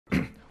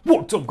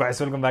What's up guys,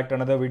 welcome back to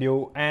another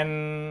video,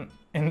 and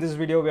in this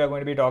video we are going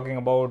to be talking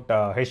about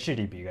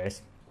HTTP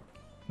guys.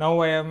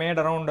 Now I have made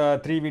around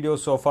 3 videos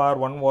so far.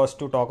 One was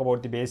to talk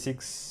about the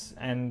basics,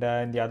 and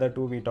in the other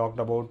two we talked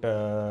about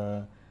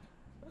a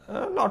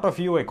lot of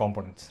UI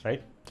components,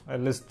 right?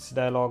 Lists,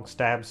 dialogues,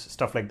 tabs,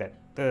 stuff like that,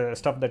 the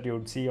stuff that you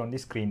would see on the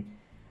screen.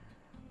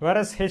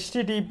 Whereas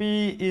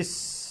HTTP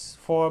is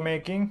for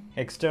making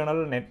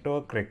external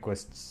network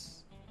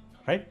requests,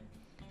 right?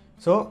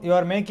 So you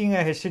are making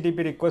a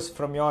HTTP request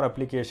from your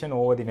application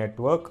over the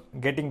network,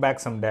 getting back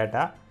some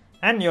data,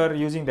 and you are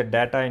using the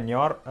data in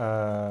your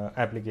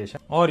application,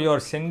 or you are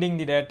sending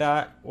the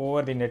data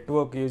over the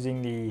network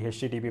using the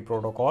HTTP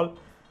protocol,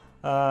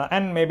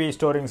 and maybe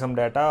storing some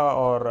data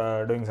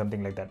or doing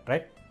something like that,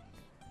 right?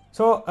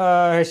 So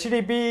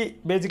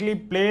HTTP basically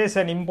plays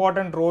an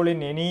important role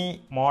in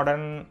any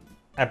modern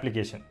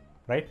application,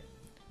 right?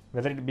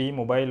 Whether it be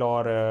mobile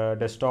or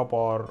desktop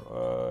or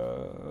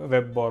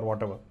web or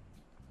whatever.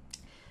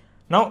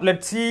 Now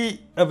let's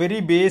see a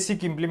very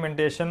basic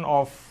implementation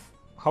of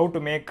how to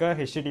make a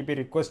HTTP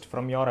request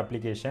from your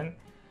application,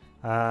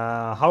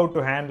 how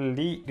to handle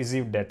the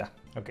received data.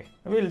 Okay,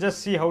 we'll just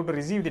see how to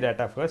receive the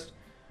data first,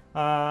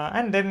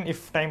 and then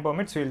if time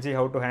permits we'll see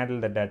how to handle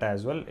the data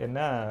as well in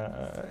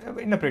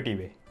a pretty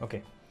way.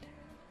 Okay,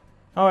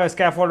 now I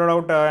scaffolded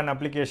out an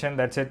application.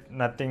 That's it,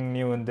 nothing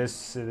new in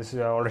this. This I've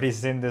already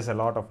seen this a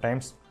lot of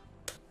times.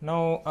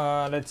 Now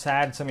let's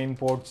add some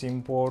imports.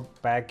 Import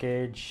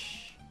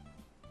package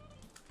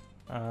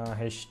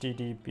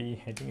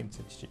HTTP, I think it's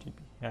HTTP,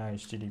 yeah,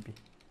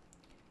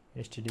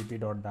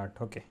 HTTP.dart.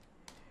 Okay,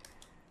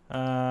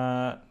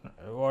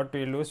 what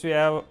we'll do is we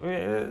have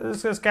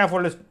this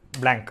scaffold is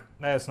blank,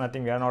 there's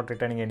nothing, we are not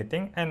returning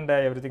anything, and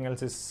everything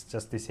else is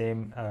just the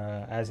same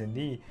as in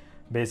the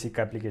basic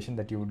application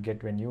that you would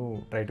get when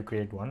you try to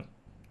create one.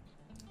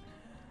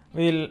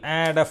 We'll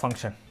add a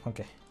function.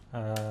 Okay,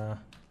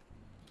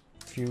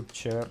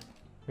 future.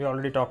 We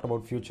already talked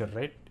about future,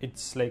 right?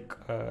 It's like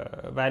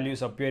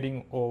values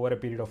appearing over a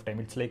period of time.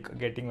 It's like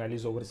getting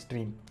values over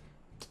stream,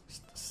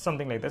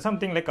 something like that,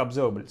 something like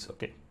observables.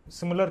 Okay,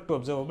 similar to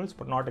observables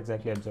but not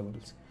exactly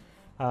observables.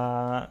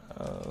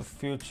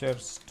 Future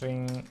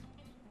string,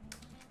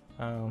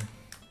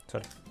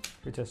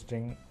 future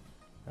string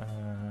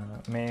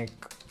make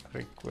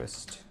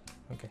request.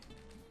 Okay,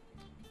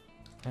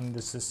 and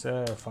this is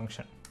a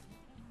function.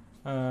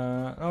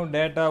 Now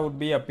data would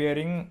be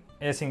appearing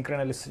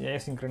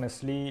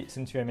asynchronously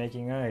since we are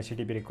making a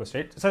HTTP request,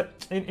 right? So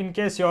in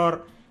case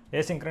you're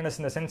asynchronous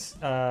in the sense,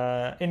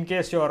 in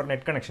case your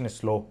net connection is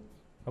slow,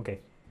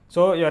 okay,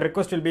 so your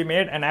request will be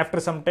made and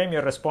after some time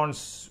your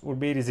response would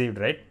be received,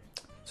 right?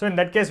 So in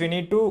that case we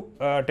need to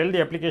tell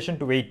the application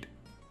to wait,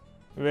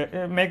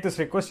 make this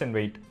request and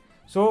wait.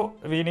 So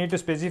we need to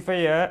specify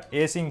a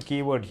async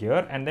keyword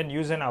here and then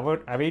use an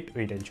await.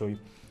 Wait, I'll show you.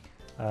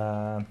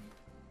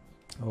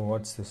 Oh,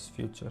 what's this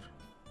future?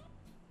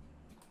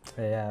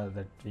 Yeah,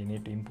 that we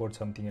need to import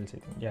something else, I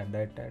think. Yeah,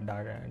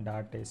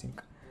 dart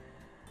async.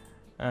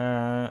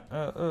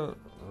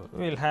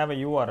 We'll have a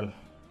URL.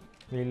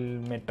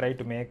 We'll try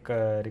to make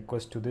a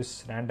request to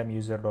this random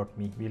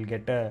user.me. We'll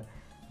get a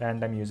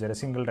random user, a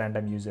single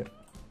random user.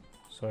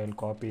 So I'll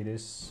copy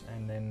this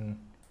and then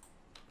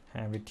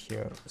have it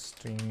here.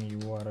 String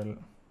URL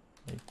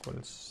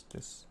equals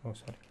this. Oh,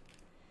 sorry.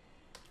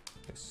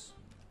 This.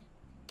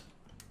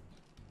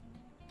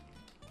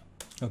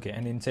 Okay,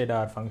 and inside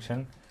our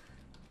function,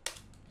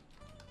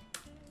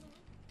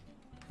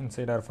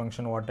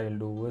 what I'll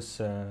do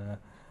is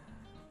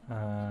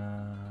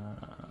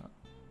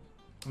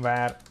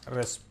where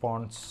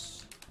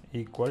response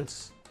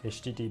equals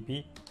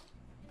HTTP.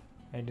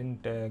 I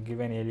didn't give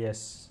an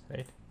alias,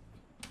 right?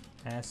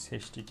 As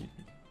HTTP.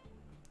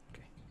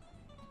 Okay,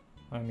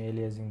 I'm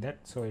aliasing that.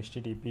 So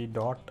HTTP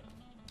dot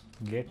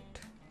get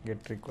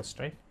request,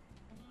 right?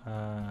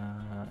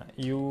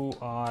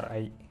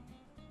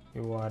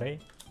 URI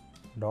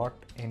dot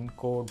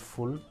encode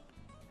full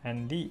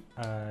and the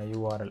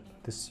URL,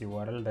 this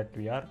URL that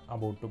we are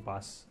about to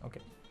pass.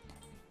 Okay,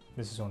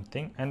 this is one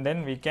thing, and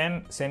then we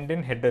can send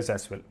in headers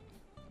as well,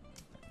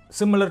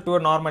 similar to a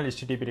normal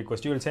HTTP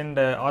request. You will send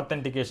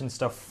authentication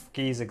stuff,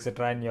 keys,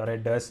 etc. in your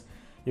headers.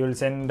 You will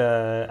send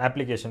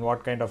application,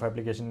 what kind of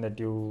application that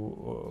you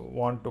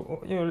want to,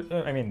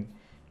 I mean,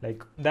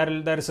 like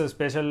there is a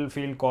special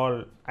field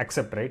called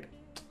accept, right?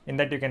 In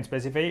that you can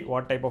specify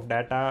what type of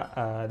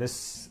data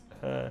this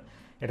a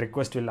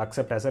request will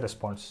accept as a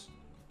response,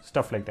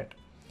 stuff like that.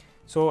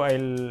 So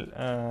I'll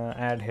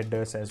add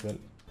headers as well.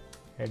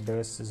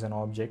 Headers is an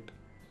object.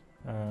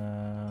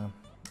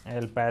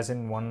 I'll pass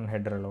in one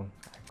header alone,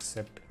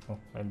 accept. Oh,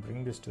 I'll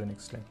bring this to the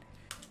next line.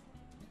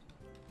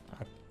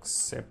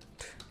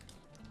 Accept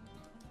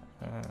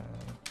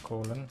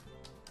colon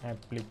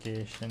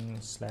application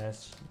 /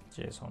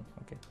 JSON.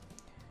 Okay,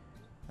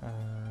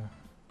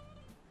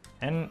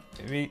 and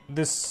we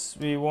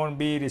won't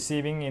be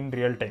receiving in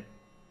real time.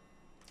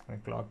 My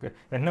clock,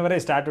 whenever I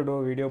start to do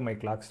a video, my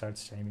clock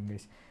starts chiming,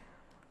 guys.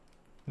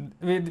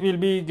 we'll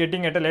be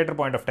getting at a later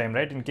point of time,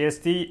 right? In case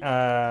the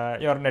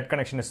your net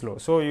connection is slow,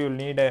 so you will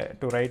need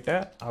to write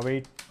a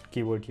await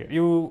keyword here.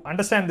 You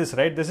understand this,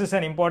 right? This is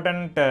an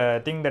important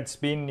thing that's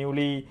been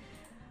newly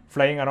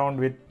flying around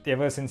with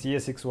ever since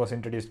ES6 was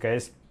introduced,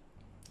 guys.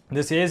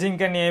 This async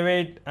and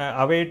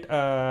await,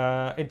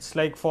 it's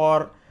like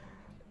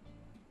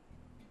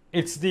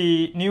it's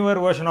the newer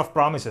version of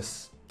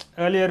promises.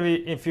 Earlier,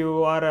 if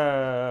you are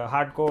a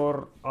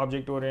hardcore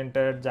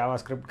object-oriented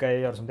JavaScript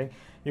guy or something,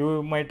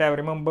 you might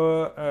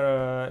remember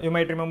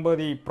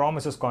the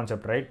promises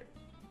concept, right?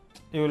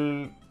 You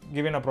will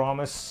give in a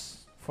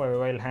promise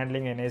while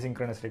handling an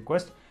asynchronous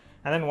request,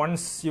 and then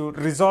once you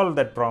resolve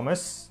that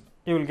promise,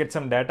 you will get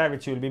some data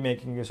which you will be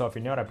making use of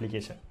in your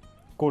application.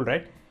 Cool,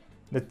 right?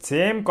 The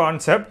same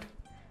concept,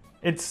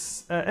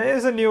 it's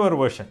is a newer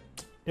version.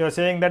 You are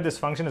saying that this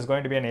function is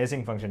going to be an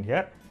async function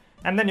here,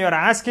 and then you are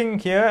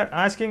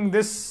asking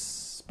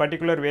this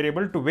particular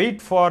variable to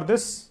wait for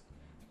this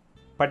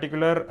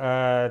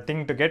particular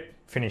thing to get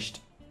finished.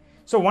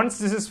 So once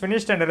this is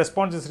finished and a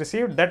response is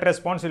received, that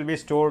response will be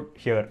stored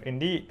here in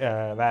the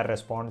var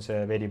response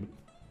variable.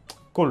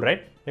 Cool,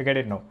 right? You get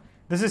it now.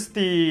 This is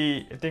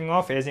the thing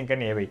of async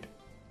and await,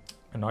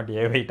 not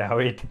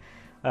await.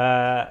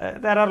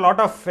 There are a lot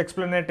of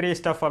explanatory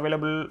stuff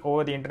available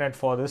over the internet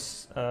for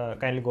this.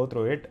 Kindly go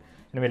through it.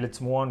 Anyway, let's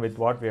move on with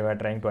what we were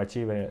trying to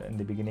achieve in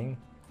the beginning.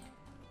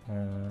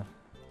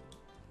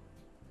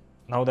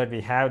 Now that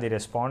we have the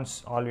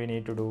response, all we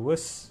need to do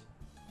is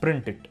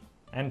print it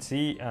and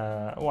see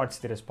what's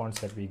the response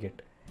that we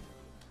get.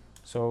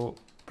 So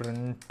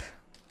print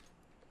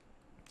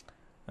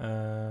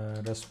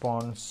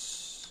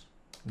response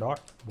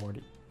dot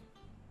body.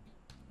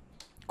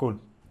 Cool.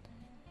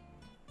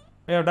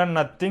 We have done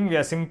nothing. We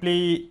are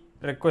simply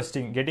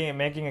requesting,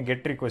 making a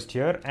get request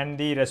here, and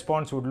the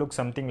response would look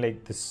something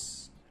like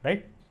this,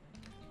 right?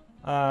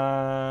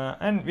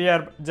 And we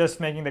are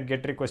just making that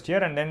get request here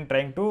and then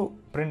trying to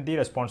print the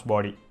response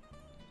body.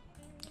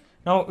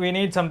 Now we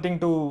need something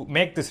to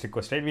make this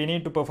request, right? We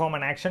need to perform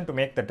an action to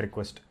make that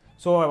request.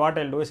 So what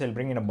I'll do is I'll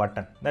bring in a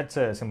button. That's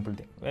a simple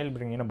thing. I'll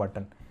bring in a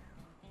button.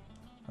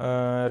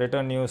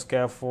 Return new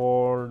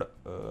scaffold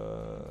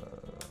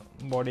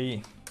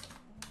body,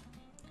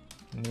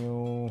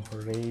 new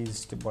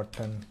raised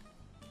button,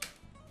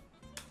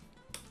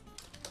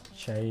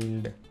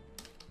 child,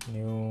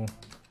 new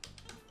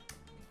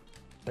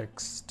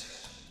text,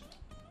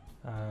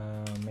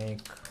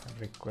 make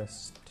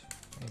request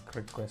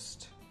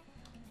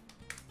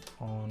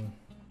on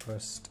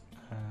first.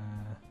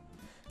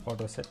 What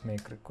was it?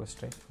 Make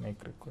request, right?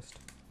 Make request.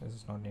 This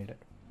is not needed.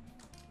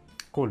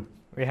 Cool.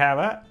 We have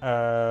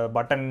a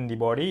button in the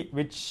body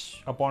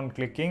which upon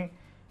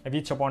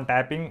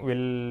tapping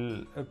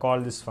will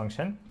call this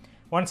function.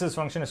 Once this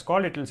function is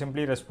called, it will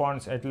simply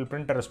respond. It will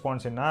print a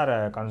response in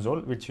our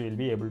console, which we will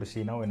be able to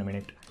see now in a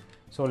minute.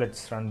 So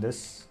let's run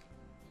this.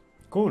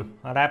 Cool.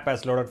 Our app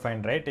has loaded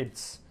fine, right?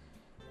 It's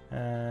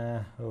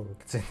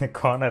it's in the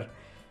corner.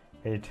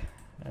 Wait,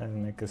 I'll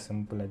make a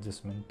simple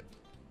adjustment.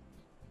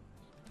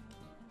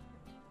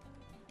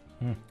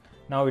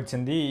 Now it's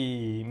in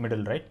the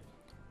middle, right?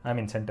 I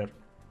mean center.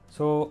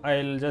 So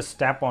I'll just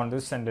tap on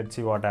this and let's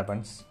see what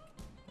happens.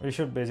 We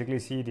should basically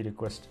see the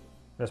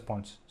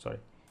response. Sorry.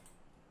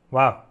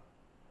 Wow,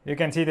 you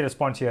can see the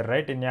response here,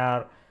 right? In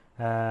your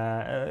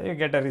you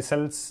get a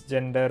results,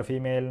 gender,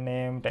 female,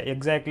 name,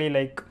 exactly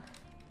like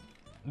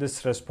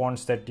this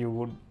response that you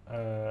would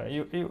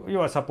you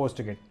are supposed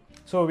to get.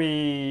 So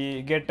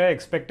we get a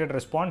expected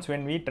response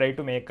when we try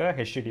to make a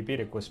HTTP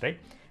request, right?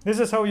 This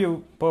is how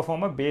you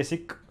perform a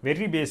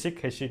very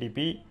basic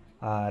HTTP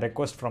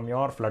request from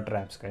your Flutter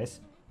apps, guys.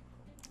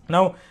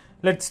 Now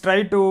let's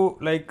try to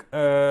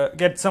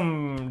get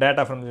some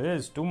data from this.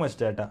 It's too much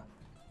data.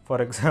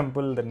 For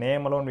example, the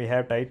name alone, we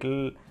have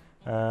title,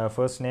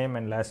 first name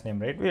and last name,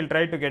 right? We'll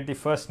try to get the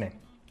first name.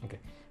 Okay.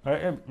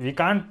 We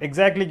can't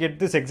exactly get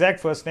this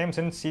exact first name,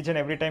 since each and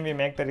every time we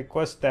make the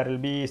request, there will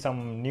be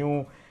some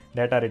new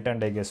data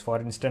returned, I guess. For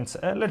instance,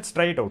 let's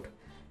try it out.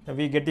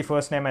 We get the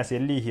first name as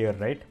Ellie here,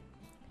 right?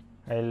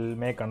 I'll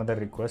make another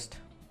request.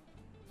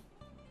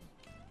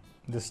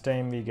 This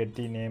time we get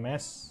the name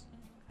as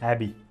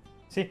Abby.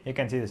 See, you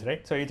can see this,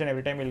 right? So each and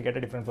every time we'll get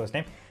a different first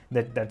name.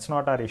 That's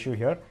not our issue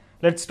here.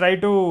 Let's try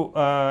to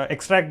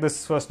extract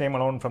this first name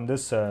alone from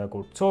this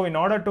code. So in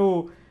order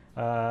to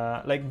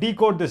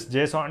decode this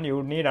JSON, you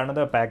would need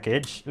another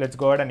package. Let's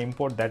go ahead and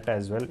import that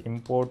as well.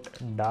 Import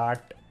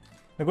Dart.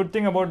 The good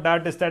thing about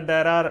Dart is that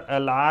there are a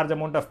large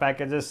amount of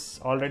packages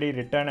already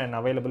written and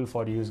available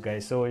for use,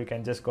 guys. So you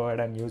can just go ahead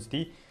and use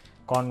the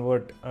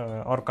convert,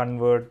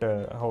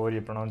 however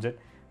you pronounce it,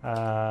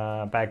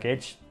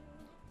 package.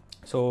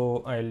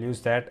 So I'll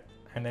use that,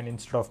 and then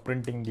instead of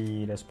printing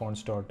the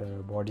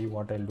response.body,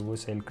 what I'll do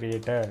is I'll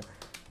create a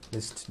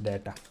list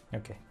data.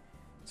 Okay,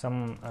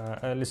 some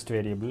a list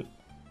variable,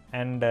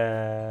 and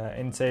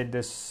inside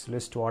this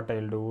list, what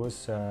I'll do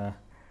is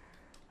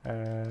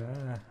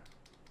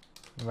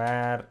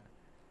var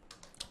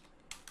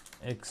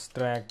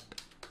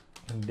extract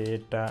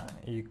data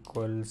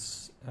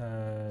equals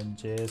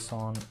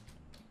JSON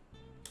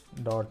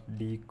dot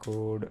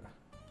decode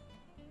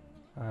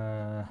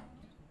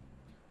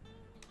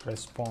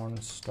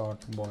response dot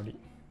body.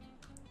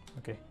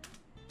 Okay,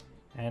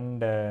 and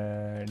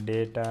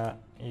data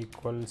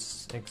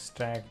equals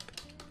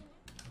extract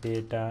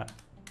data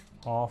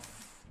of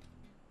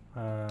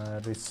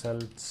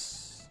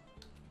results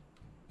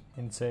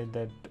inside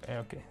that.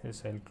 Okay,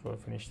 this I'll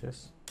finish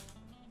this.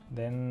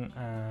 Then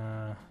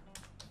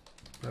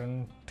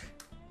print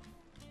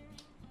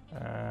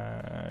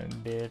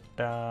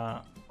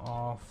data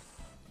of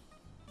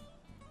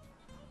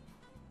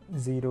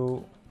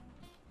 0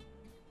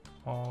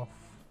 of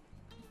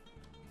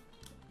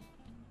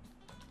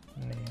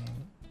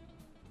name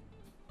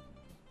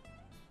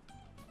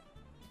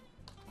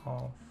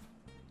of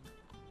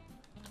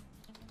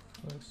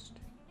first.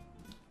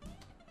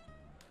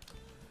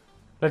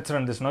 Let's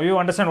run this. Now you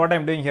understand what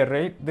I'm doing here,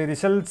 right? The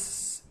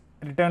results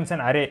returns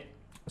an array.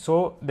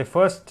 So the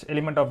first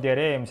element of the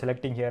array I'm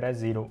selecting here as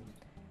 0.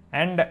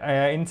 And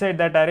inside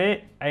that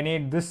array I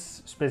need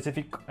this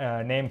specific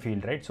name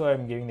field, right? So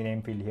I'm giving the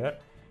name field here,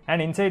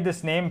 and inside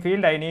this name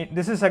field I need,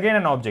 this is again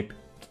an object.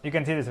 You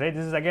can see this, right?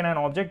 This is again an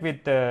object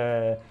with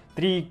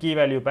 3 key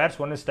value pairs.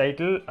 One is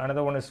title,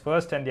 another one is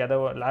first, and the other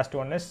last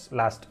one is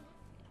last.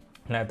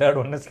 The third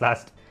one is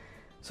last.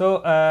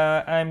 So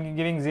I'm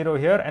giving 0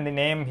 here and the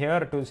name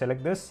here to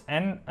select this,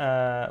 and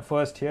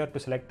first here to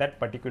select that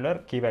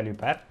particular key value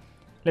pair.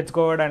 Let's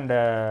go ahead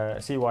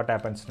and see what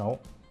happens now.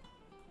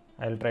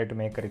 I'll try to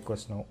make a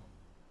request now.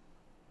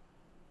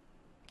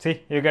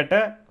 See, you get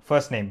a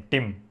first name,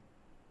 Tim.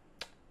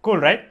 Cool,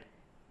 right?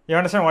 You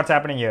understand what's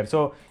happening here.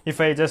 So if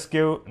I just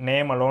give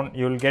name alone,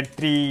 you will get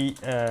three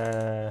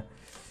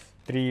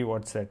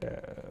what's that,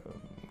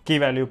 key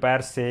value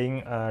pairs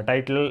saying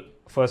title,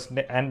 first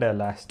and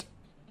last.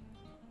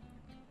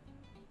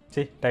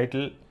 See,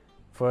 title,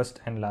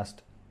 first and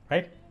last,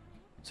 right?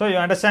 So you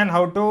understand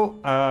how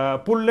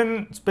to pull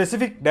in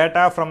specific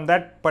data from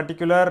that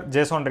particular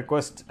JSON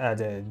request,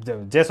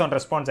 JSON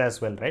response as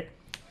well, right?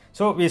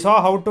 So we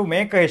saw how to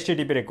make a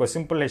HTTP request,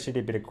 simple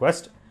HTTP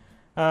request.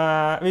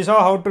 We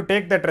saw how to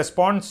take that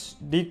response,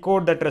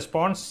 decode that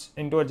response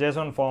into a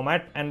JSON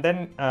format, and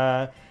then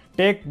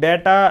take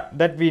data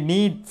that we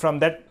need from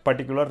that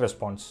particular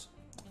response.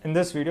 In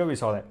this video we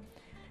saw that.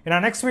 In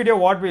our next video,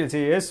 what we'll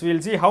see is,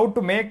 we'll see how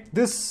to make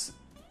this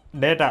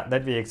data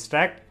that we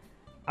extract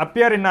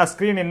appear in our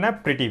screen in a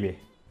pretty way.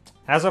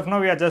 As of now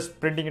we are just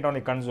printing it on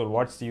the console.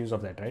 What's the use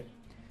of that, right?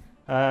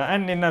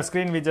 And in our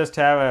screen we just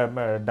have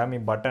a dummy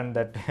button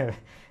that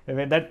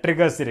that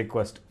triggers the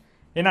request.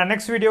 In our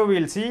next video we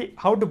will see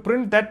how to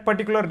print that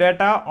particular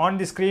data on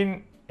the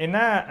screen in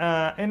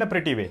a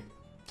pretty way.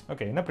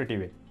 Okay, in a pretty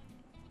way.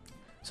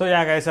 So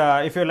yeah guys,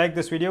 if you like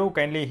this video,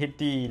 kindly hit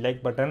the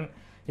like button.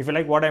 If you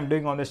like what I'm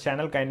doing on this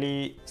channel,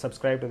 kindly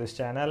subscribe to this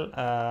channel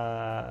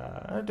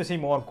to see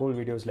more cool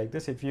videos like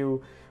this. If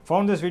you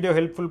found this video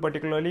helpful,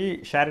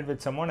 particularly share it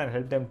with someone and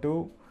help them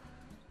too.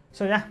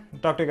 So yeah,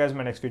 talk to you guys in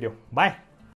my next video. Bye.